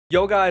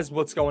Yo guys,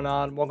 what's going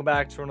on? Welcome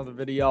back to another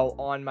video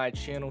on my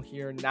channel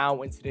here.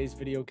 Now in today's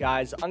video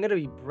guys, I'm going to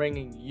be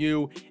bringing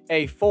you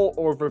a full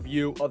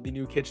overview of the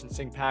new kitchen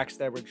sink packs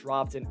that were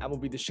dropped in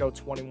MLB The Show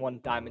 21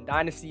 Diamond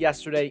Dynasty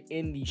yesterday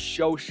in the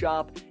show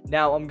shop.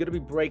 Now I'm going to be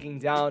breaking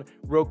down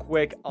real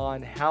quick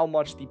on how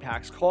much the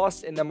packs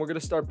cost, and then we're going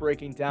to start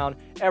breaking down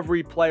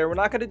every player. We're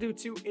not going to do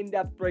too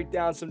in-depth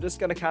breakdowns, so I'm just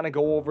going to kind of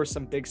go over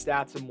some big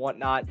stats and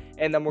whatnot,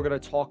 and then we're going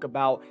to talk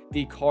about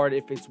the card,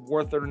 if it's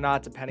worth it or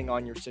not, depending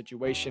on your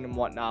situation and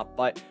whatnot.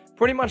 But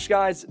pretty much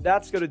guys,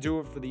 that's gonna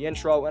do it for the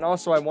intro. And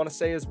also I want to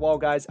say as well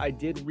guys, I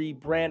did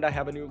rebrand. I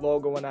have a new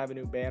logo and I have a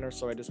new banner,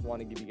 so I just want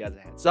to give you guys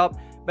a heads up.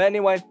 But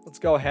anyway, let's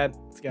go ahead,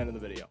 let's get into the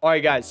video. All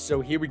right guys, so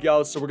here we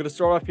go. So we're gonna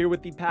start off here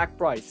with the pack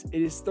price.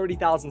 It is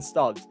 30,000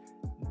 stubs.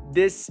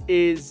 This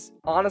is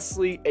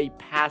honestly a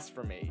pass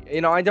for me. You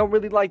know, I don't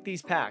really like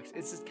these packs.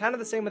 It's kind of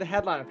the same with the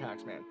headliner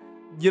packs, man.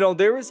 You know,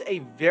 there is a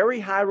very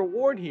high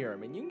reward here. I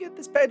mean, you can get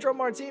this Pedro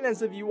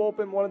Martinez if you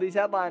open one of these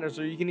headliners,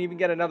 or you can even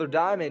get another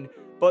diamond.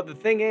 But the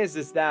thing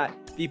is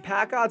that the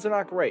pack odds are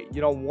not great.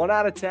 You know, 1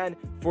 out of 10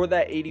 for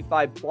that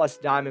 85 plus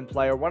diamond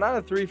player, 1 out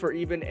of 3 for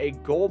even a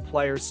gold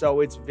player.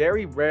 So it's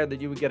very rare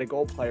that you would get a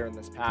gold player in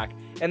this pack.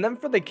 And then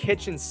for the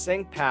kitchen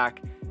sink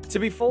pack, to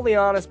be fully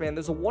honest, man,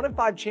 there's a 1 in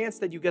 5 chance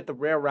that you get the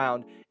rare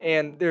round.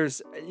 And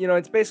there's, you know,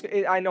 it's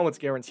basically, I know it's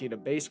guaranteed a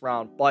base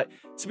round, but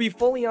to be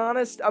fully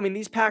honest, I mean,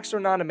 these packs are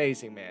not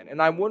amazing, man.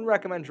 And I wouldn't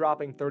recommend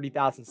dropping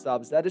 30,000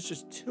 stubs. That is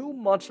just too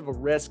much of a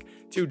risk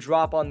to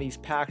drop on these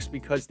packs,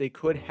 because they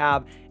could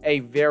have a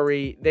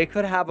very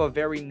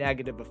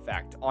negative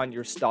effect on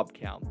your stub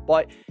count.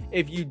 But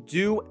if you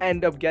do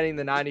end up getting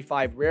the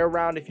 95 rare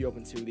round, if you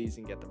open 2 of these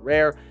and get the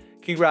rare,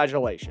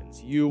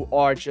 congratulations,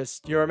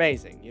 you're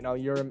amazing. You know,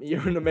 you're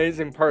an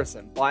amazing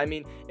person. But I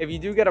mean, if you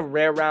do get a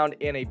rare round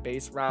and a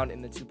base round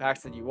in the 2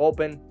 packs that you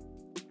open,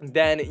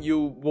 then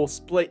you will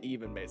split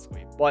even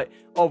basically. But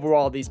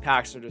overall, these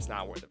packs are just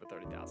not worth it for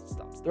 30,000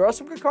 stubs. There are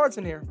some good cards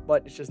in here,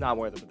 but it's just not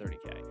worth it for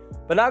 30k.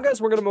 But now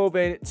guys, we're going to move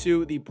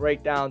into the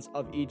breakdowns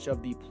of each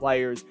of the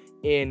players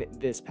in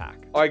this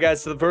pack. All right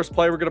guys, so the first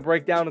player we're going to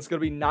break down is going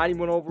to be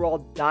 91 overall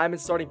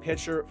diamond starting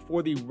pitcher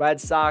for the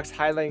Red Sox,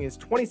 highlighting his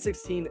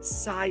 2016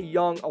 Cy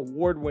Young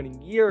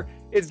award-winning year.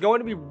 It's going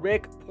to be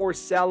Rick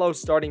Porcello,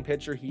 starting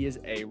pitcher. He is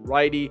a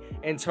righty.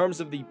 In terms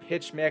of the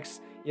pitch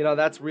mix, you know,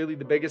 that's really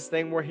the biggest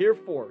thing we're here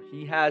for.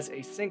 He has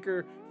a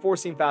sinker,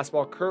 4-seam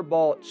fastball,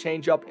 curveball,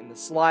 changeup, and the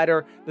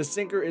slider. The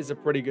sinker is a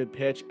pretty good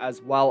pitch,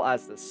 as well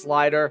as the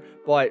slider,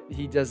 but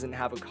he doesn't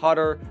have a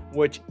cutter,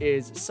 which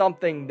is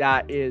something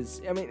that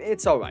is, I mean,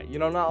 it's all right. You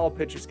know, not all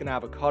pitchers can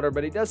have a cutter,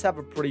 but he does have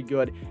a pretty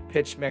good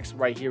pitch mix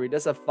right here. He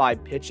does have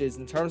 5 pitches.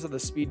 In terms of the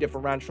speed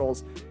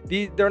differentials,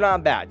 they're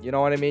not bad. You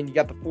know what I mean? You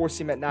got the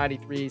 4-seam at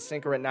 93,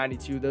 sinker at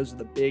 92. Those are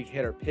the big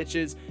hitter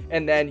pitches.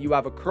 And then you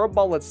have a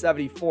curveball at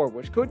 74,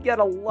 which could get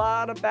a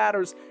lot of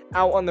batters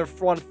out on their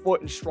front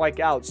foot and strike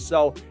out.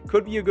 So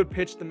could be a good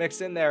pitch to mix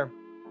in there.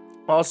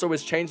 Also,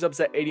 his changeup's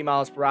at 80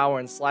 miles per hour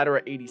and slider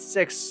at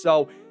 86.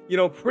 So, you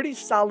know, pretty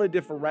solid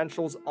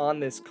differentials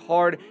on this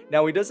card.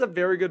 Now, he does have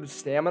very good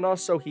stamina,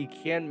 so he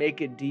can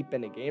make it deep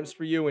into games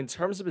for you. In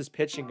terms of his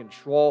pitching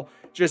control,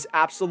 just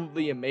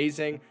absolutely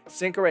amazing.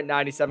 Sinker at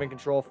 97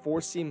 control,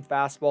 4-seam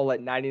fastball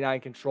at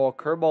 99 control,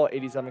 curveball at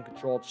 87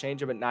 control,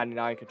 changeup at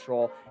 99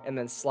 control, and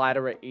then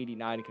slider at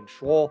 89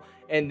 control.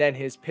 And then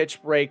his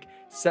pitch break,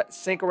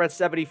 sinker at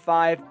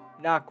 75,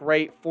 not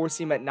great.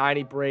 4-seam at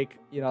 90 break,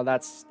 you know,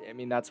 that's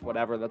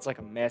whatever. That's like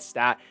a mess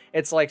stat.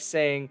 It's like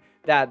saying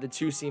that the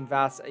 2-seam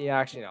fast, yeah,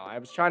 actually no, I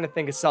was trying to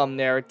think of something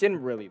there. It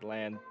didn't really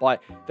land,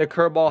 but the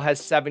curveball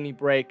has 70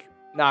 break,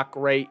 not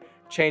great.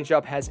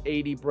 Changeup has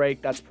 80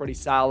 break, that's pretty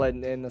solid,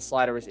 and the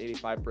slider is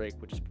 85 break,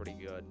 which is pretty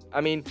good. I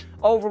mean,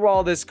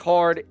 overall, this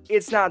card,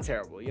 it's not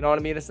terrible. You know what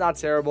I mean? It's not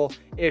terrible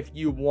if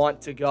you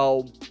want to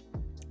go,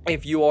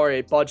 if you are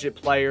a budget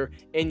player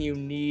and you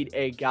need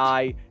a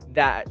guy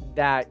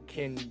that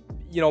can,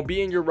 you know,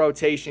 be in your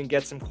rotation,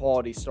 get some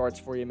quality starts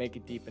for you, make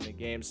it deep in the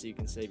game so you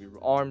can save your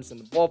arms in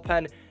the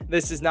bullpen.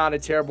 This is not a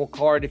terrible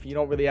card. If you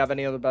don't really have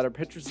any other better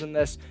pitchers than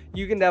this,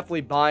 you can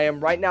definitely buy them.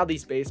 Right now,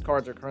 these base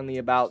cards are currently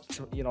about,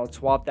 you know,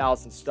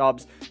 12,000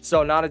 stubs,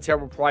 so not a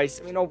terrible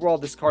price. I mean, overall,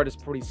 this card is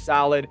pretty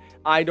solid.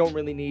 I don't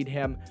really need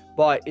him,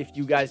 but if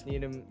you guys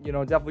need him, you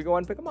know, definitely go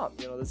ahead and pick him up.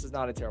 You know, this is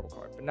not a terrible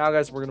card. But now,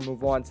 guys, we're going to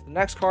move on to the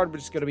next card,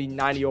 which is going to be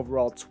 90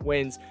 overall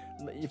Twins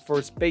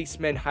first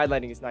baseman,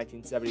 highlighting his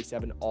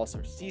 1977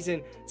 All-Star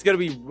season. It's going to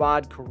be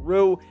Joakim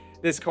Karud.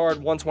 This card,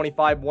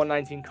 125,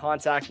 119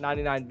 contact,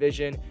 99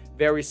 vision.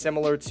 Very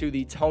similar to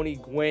the Tony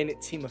Gwynn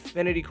Team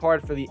Affinity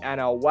card for the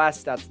NL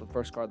West. That's the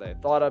first card that I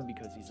thought of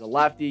because he's a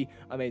lefty.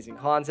 Amazing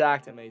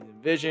contact, amazing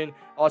vision.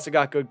 Also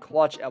got good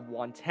clutch at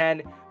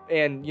 110.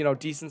 And, you know,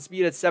 decent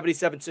speed at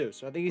 77 too.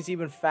 So I think he's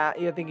even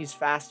I think he's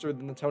faster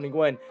than the Tony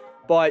Gwynn.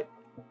 But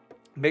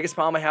biggest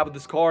problem I have with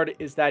this card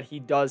is that he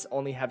does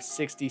only have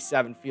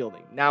 67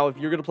 fielding. Now, if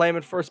you're going to play him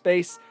at first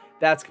base,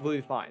 that's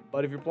completely fine.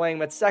 But if you're playing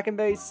him at second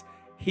base,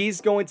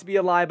 he's going to be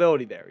a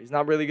liability there. He's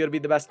not really going to be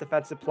the best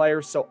defensive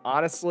player. So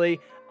honestly,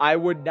 I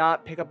would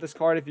not pick up this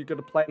card if you're going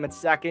to play him at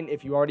second.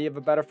 If you already have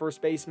a better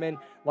first baseman,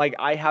 like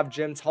I have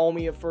Jim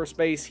Thome at first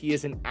base. He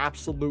is an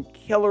absolute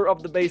killer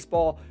of the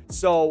baseball.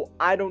 So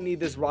I don't need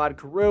this Rod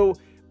Carew.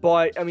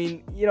 But, I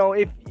mean, you know,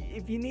 if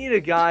you need a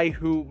guy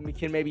who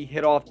can maybe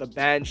hit off the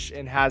bench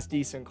and has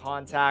decent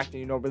contact and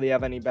you don't really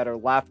have any better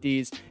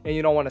lefties and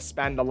you don't want to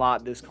spend a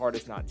lot, this card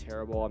is not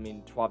terrible. I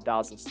mean,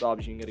 12,000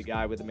 stubs, you can get a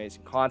guy with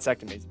amazing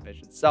contact, amazing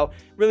vision. So,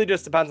 really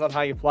just depends on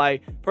how you play.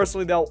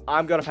 Personally, though,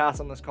 I'm going to pass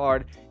on this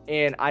card,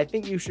 and I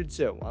think you should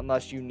too,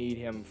 unless you need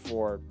him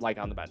for, like,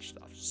 on the bench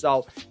stuff.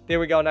 So,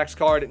 there we go. Next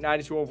card,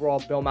 92 overall,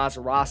 Bill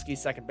Mazeroski,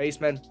 second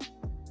baseman.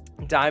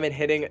 Diamond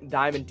hitting,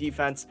 diamond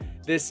defense.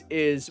 This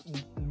is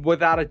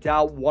without a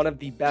doubt one of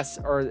the best,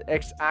 or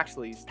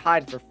actually he's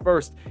tied for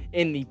first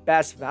in the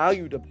best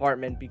value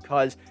department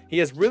because he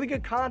has really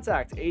good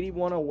contact,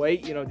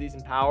 8108, you know,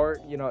 decent power,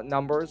 you know,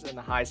 numbers in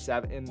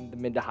the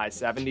mid to high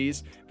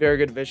 70s. Very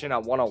good vision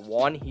at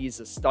 101.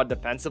 He's a stud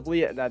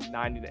defensively at that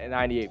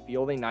 98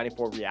 fielding,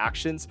 94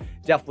 reactions.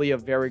 Definitely a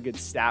very good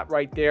stat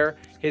right there.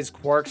 His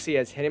quirks, he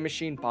has hitting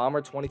machine,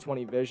 bomber,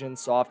 20/20 vision,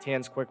 soft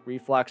hands, quick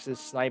reflexes,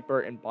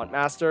 sniper, and bunt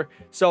master.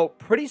 So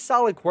pretty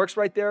solid quirks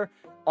right there.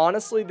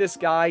 Honestly, this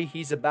guy,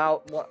 he's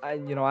about,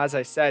 you know, as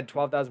I said,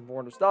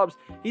 12,400 stubs.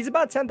 He's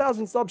about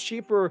 10,000 stubs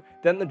cheaper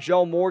than the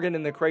Joe Morgan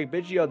and the Craig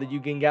Biggio that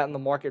you can get in the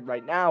market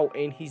right now,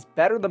 and he's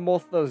better than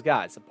both of those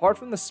guys. Apart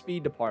from the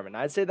speed department,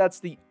 I'd say that's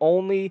the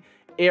only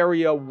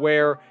area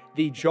where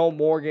the Joe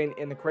Morgan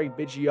and the Craig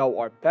Biggio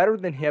are better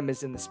than him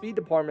is in the speed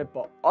department,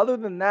 but other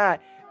than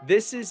that,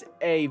 this is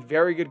a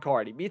very good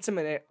card. He beats him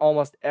in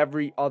almost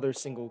every other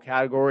single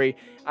category.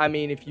 I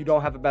mean, if you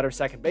don't have a better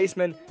second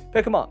baseman,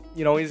 pick him up.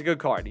 You know, he's a good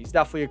card. He's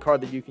definitely a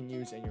card that you can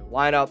use in your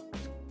lineup.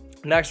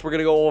 Next, we're going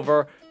to go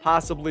over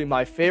possibly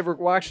my favorite,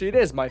 well, actually, it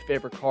is my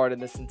favorite card in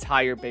this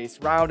entire base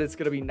round. It's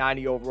going to be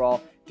 90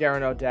 overall,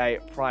 Darren O'Day,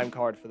 prime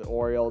card for the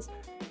Orioles.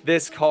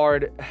 This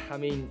card, I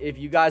mean, if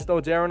you guys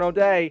know Darren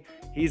O'Day,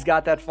 he's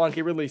got that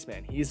funky release,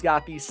 man. He's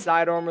got the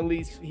sidearm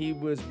release. He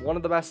was one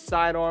of the best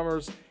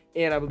sidearmers.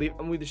 And I believe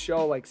I'm with the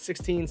show like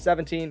 16,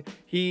 17.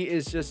 He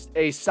is just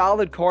a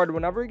solid card.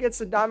 Whenever he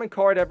gets a diamond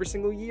card every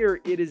single year,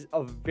 it is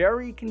a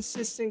very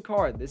consistent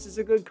card. This is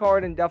a good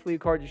card and definitely a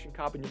card you should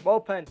cop in your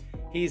bullpen.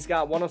 He's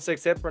got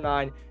 106 hit per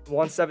 9,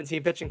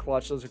 117 pitching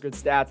clutch. Those are good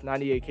stats.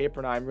 98 K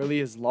per 9. Really,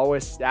 his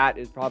lowest stat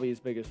is probably his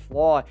biggest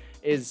flaw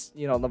is,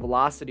 you know, the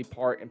velocity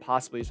part and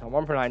possibly his home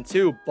run per 9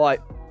 too.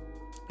 But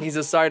he's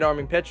a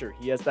side-arming pitcher.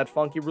 He has that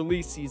funky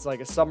release. He's like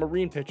a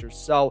submarine pitcher.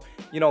 So,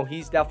 you know,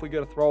 he's definitely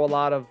going to throw a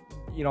lot of,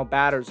 you know,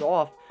 batters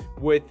off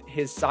with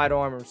his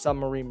sidearm or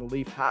submarine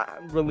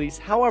release,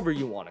 however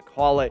you want to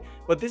call it.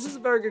 But this is a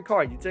very good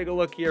card. You take a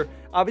look here.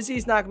 Obviously,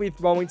 he's not going to be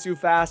throwing too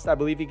fast. I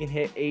believe he can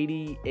hit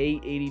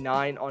 88,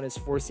 89 on his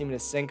four-seam and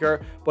his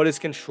sinker. But his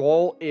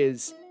control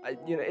is,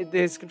 you know,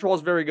 his control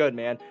is very good,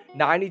 man.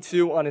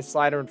 92 on his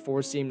slider and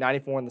four-seam,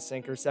 94 on the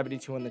sinker,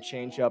 72 on the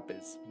changeup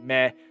is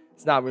meh.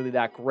 It's not really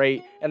that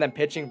great. And then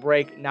pitching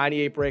break,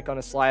 98 break on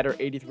a slider,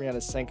 83 on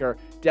a sinker.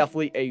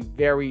 Definitely a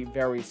very,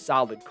 very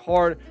solid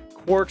card.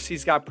 Quirks,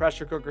 he's got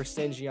pressure cooker,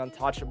 stingy,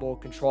 untouchable,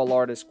 control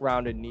artist,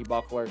 grounded, knee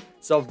buckler.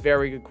 So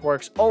very good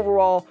quirks.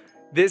 Overall,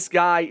 this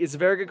guy is a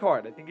very good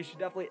card. I think you should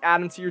definitely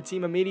add him to your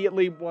team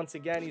immediately. Once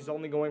again, he's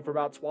only going for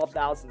about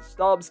 12,000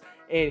 stubs,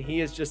 and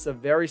he is just a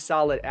very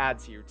solid add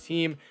to your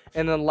team.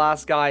 And then the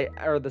last guy,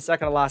 or the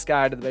second to last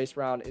guy out of the base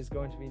round, is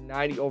going to be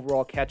 90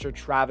 overall catcher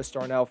Travis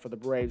Darnell for the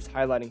Braves,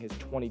 highlighting his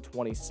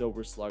 2020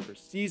 Silver Slugger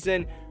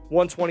season.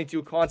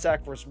 122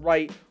 contact versus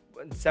right,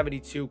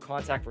 72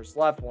 contact versus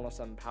left,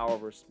 107 power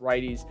versus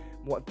righties,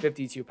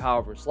 52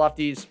 power versus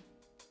lefties.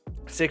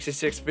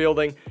 66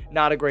 fielding,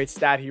 not a great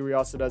stat here. He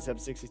also does have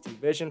 62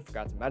 vision,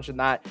 forgot to mention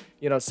that.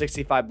 You know,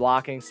 65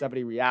 blocking,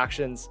 70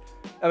 reactions.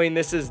 I mean,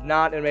 this is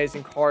not an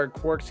amazing card.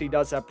 Quirks, he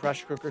does have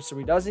pressure cooker, so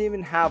he doesn't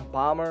even have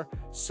bomber.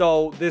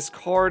 So this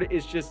card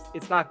is just,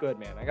 it's not good,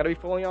 man. I gotta be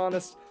fully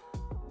honest.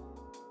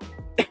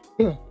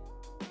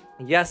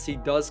 Yes, he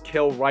does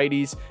kill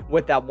righties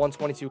with that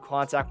 122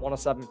 contact,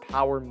 107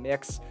 power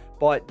mix.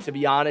 But to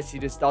be honest, he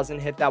just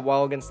doesn't hit that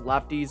well against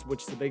lefties,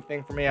 which is the big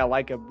thing for me. I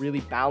like a really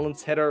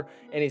balanced hitter,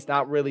 and he's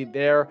not really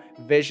there.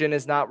 Vision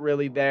is not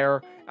really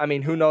there. I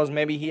mean, who knows?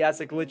 Maybe he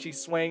has a glitchy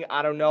swing.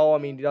 I don't know. I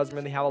mean, he doesn't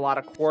really have a lot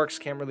of quirks.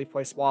 Can't really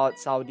play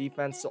solid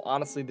defense. So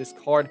honestly, this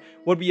card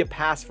would be a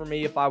pass for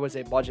me if I was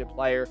a budget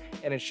player,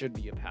 and it should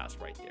be a pass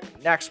right there.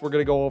 Next, we're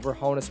going to go over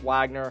Honus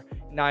Wagner,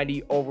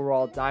 90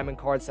 overall diamond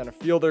card center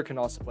fielder. Can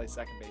also play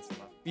second base and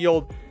left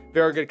field.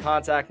 Very good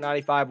contact,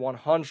 95,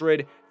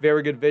 100.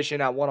 Very good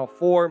vision at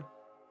 104.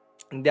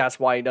 And that's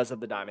why he does have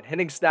the diamond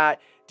hitting stat.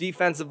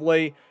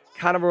 Defensively,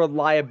 kind of a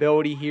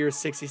liability here.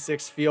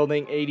 66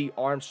 fielding, 80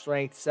 arm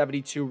strength,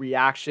 72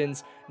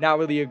 reactions. Not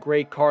really a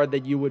great card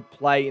that you would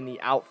play in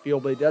the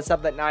outfield, but he does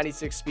have that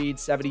 96 speed,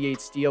 78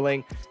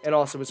 stealing, and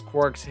also his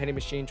quirks, hitting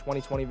machine,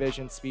 20/20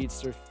 vision,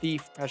 speedster,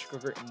 thief, pressure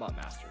cooker, and butt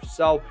master.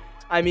 So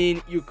I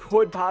mean, you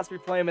could possibly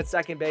play him at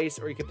second base,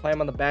 or you could play him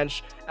on the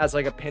bench as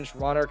like a pinch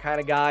runner kind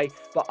of guy.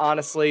 But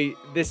honestly,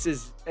 this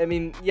is, I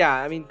mean, yeah,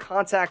 I mean,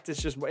 contact is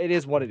just, it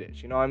is what it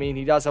is. You know what I mean?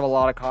 He does have a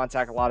lot of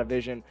contact, a lot of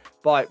vision,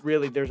 but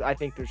really I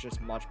think there's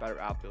just much better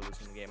outfielders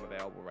in the game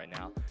available right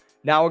now.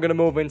 Now we're going to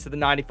move into the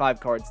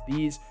 95 cards.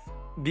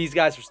 These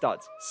guys are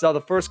studs. So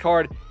the first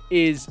card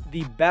is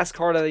the best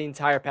card of the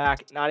entire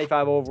pack,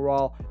 95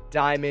 overall,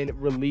 diamond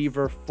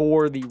reliever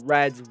for the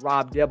Reds,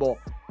 Rob Dibble.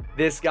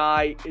 This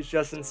guy is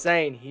just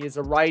insane. He is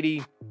a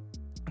righty,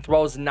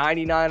 throws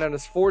 99 on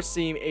his four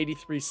seam,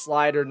 83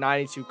 slider,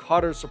 92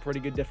 cutter, so pretty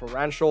good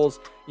differentials.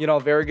 You know,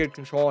 very good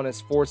control on his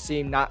four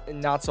seam,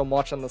 not so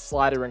much on the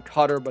slider and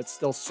cutter, but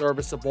still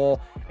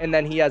serviceable. And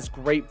then he has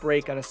great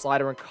break on his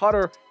slider and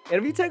cutter. And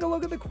if you take a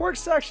look at the quirk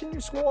section, you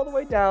scroll all the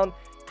way down,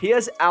 he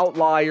has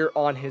outlier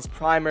on his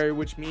primary,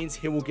 which means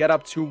he will get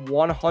up to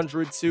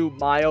 102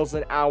 miles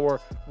an hour,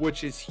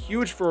 which is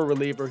huge for a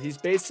reliever. He's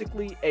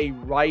basically a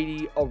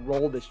righty, a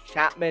Aroldis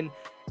Chapman.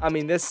 I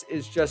mean, this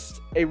is just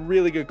a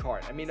really good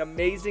card. I mean,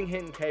 amazing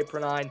hit and K per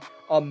 9,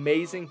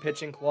 amazing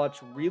pitching clutch,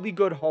 really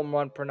good home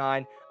run per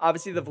 9.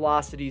 Obviously, the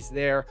velocity's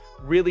there,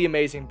 really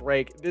amazing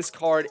break. This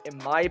card, in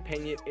my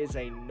opinion, is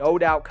a no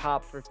doubt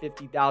cop for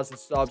 50,000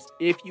 subs.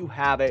 If you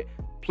have it,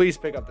 please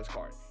pick up this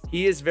card.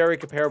 He is very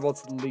comparable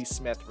to the Lee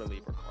Smith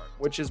reliever card,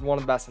 which is one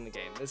of the best in the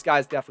game. This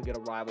guy's definitely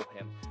going to rival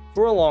him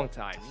for a long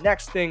time.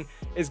 Next thing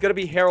is going to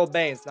be Harold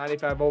Baines,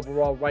 95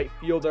 overall right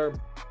fielder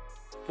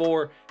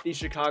for the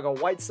Chicago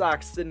White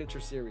Sox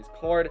signature series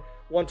card.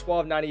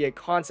 112, 98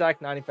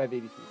 contact, 95,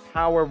 83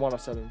 power,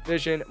 107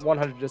 vision,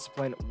 100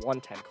 discipline,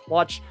 110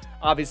 clutch.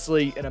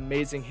 Obviously, an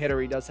amazing hitter.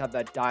 He does have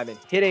that diamond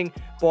hitting,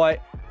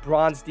 but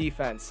bronze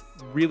defense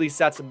really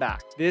sets him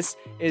back. This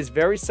is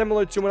very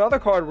similar to another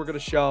card we're going to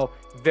show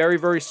very,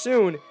 very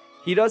soon.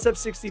 He does have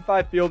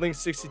 65 fielding,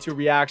 62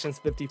 reactions,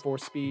 54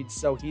 speed,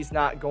 so he's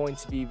not going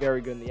to be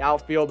very good in the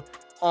outfield.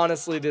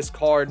 Honestly, this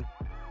card,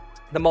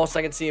 the most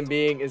I can see him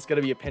being is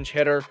going to be a pinch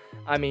hitter.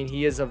 I mean,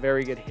 he is a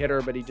very good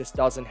hitter, but he just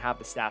doesn't have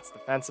the stats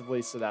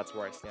defensively, so that's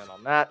where I stand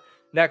on that.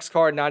 Next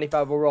card,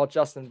 95 overall,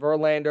 Justin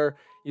Verlander.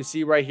 You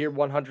see right here,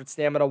 100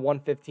 stamina,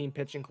 115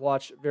 pitching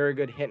clutch, very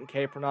good hit and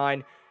K per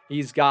 9.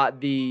 He's got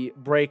the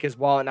break as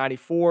well at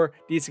 94,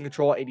 decent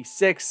control at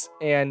 86,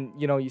 and,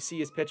 you know, you see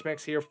his pitch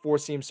mix here,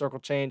 4-seam circle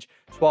change,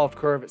 12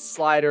 curve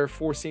slider,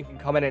 4-seam can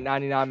come in at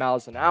 99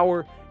 miles an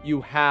hour.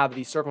 You have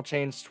the circle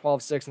change,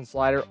 12-6 and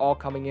slider, all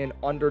coming in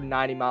under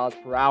 90 miles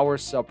per hour,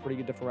 so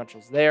pretty good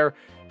differentials there.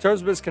 In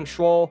terms of his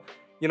control,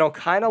 you know,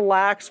 kind of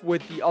lacks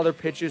with the other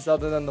pitches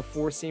other than the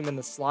 4-seam and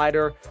the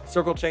slider.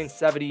 Circle change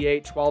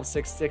 78,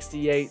 12-6,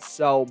 68,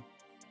 so,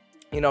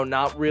 you know,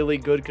 not really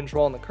good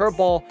control on the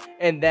curveball.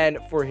 And then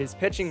for his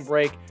pitching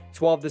break,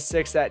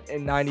 12-6 at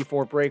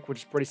 94 break, which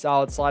is pretty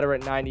solid. Slider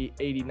at 90,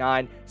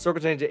 89,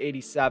 circle change at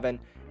 87.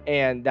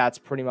 And that's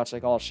pretty much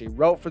like all she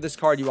wrote for this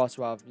card. You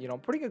also have, you know,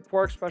 pretty good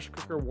quirk, special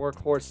cooker,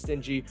 workhorse,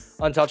 stingy,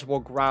 untouchable,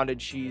 grounded,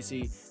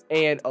 cheesy,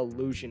 and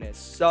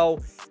illusionist. So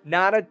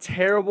not a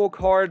terrible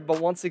card,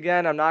 but once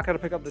again, I'm not going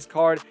to pick up this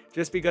card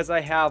just because I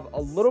have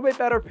a little bit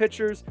better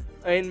pitchers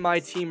in my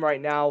team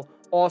right now.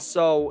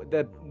 Also,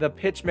 the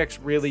pitch mix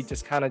really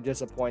just kind of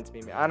disappoints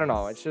me. I don't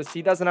know. It's just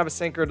he doesn't have a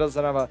sinker,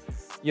 doesn't have a,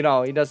 you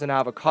know, he doesn't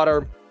have a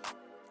cutter.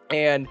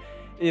 And,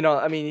 you know,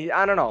 I mean,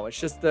 I don't know. It's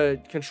just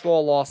the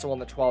control also on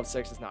the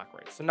 12-6 is not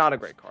great. So not a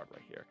great card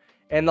right here.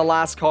 And the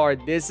last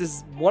card, this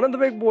is one of the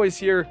big boys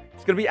here.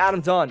 It's going to be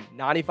Adam Dunn,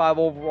 95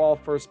 overall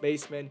first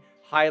baseman,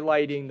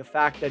 highlighting the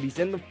fact that he's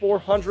in the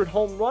 400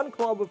 home run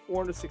club with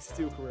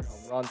 462 career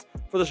home runs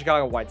for the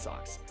Chicago White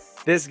Sox.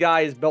 This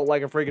guy is built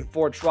like a freaking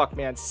Ford truck,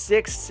 man.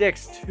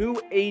 6'6",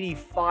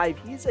 285.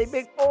 He's a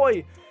big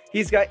boy.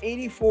 He's got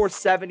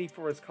 84-70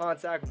 for his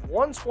contact,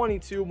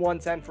 122,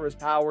 110 for his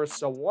power.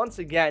 So once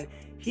again,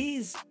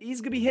 he's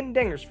going to be hitting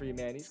dingers for you,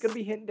 man. He's going to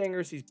be hitting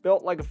dingers. He's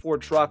built like a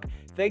Ford truck.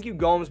 Thank you,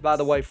 Gomes, by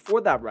the way,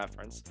 for that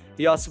reference.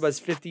 He also has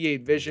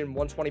 58 vision,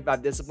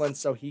 125 discipline,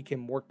 so he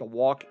can work the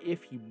walk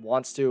if he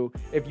wants to.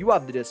 If you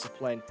have the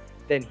discipline,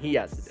 then he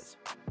has the discipline.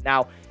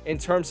 Now, in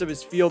terms of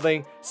his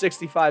fielding,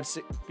 65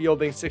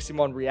 fielding,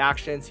 61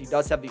 reactions. He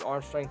does have the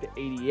arm strength at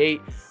 88,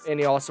 and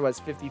he also has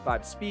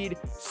 55 speed.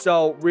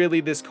 So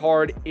really, this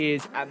card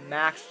is at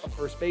max a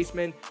first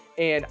baseman,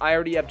 and I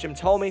already have Jim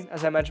Thome,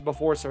 as I mentioned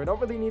before, so I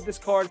don't really need this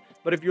card.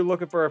 But if you're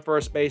looking for a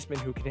first baseman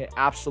who can hit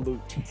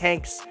absolute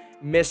tanks,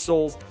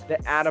 missiles,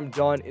 that Adam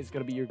Dunn is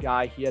going to be your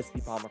guy. He has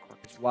the bomber clock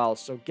as well.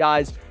 So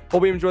guys,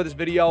 hope you enjoyed this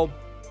video.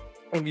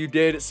 If you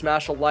did,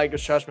 smash a like,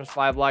 smash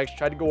 5 likes.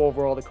 Tried to go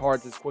over all the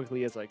cards as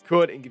quickly as I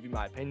could and give you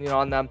my opinion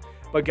on them.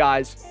 But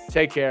guys,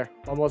 take care.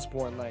 But most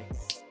importantly,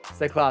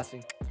 stay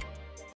classy.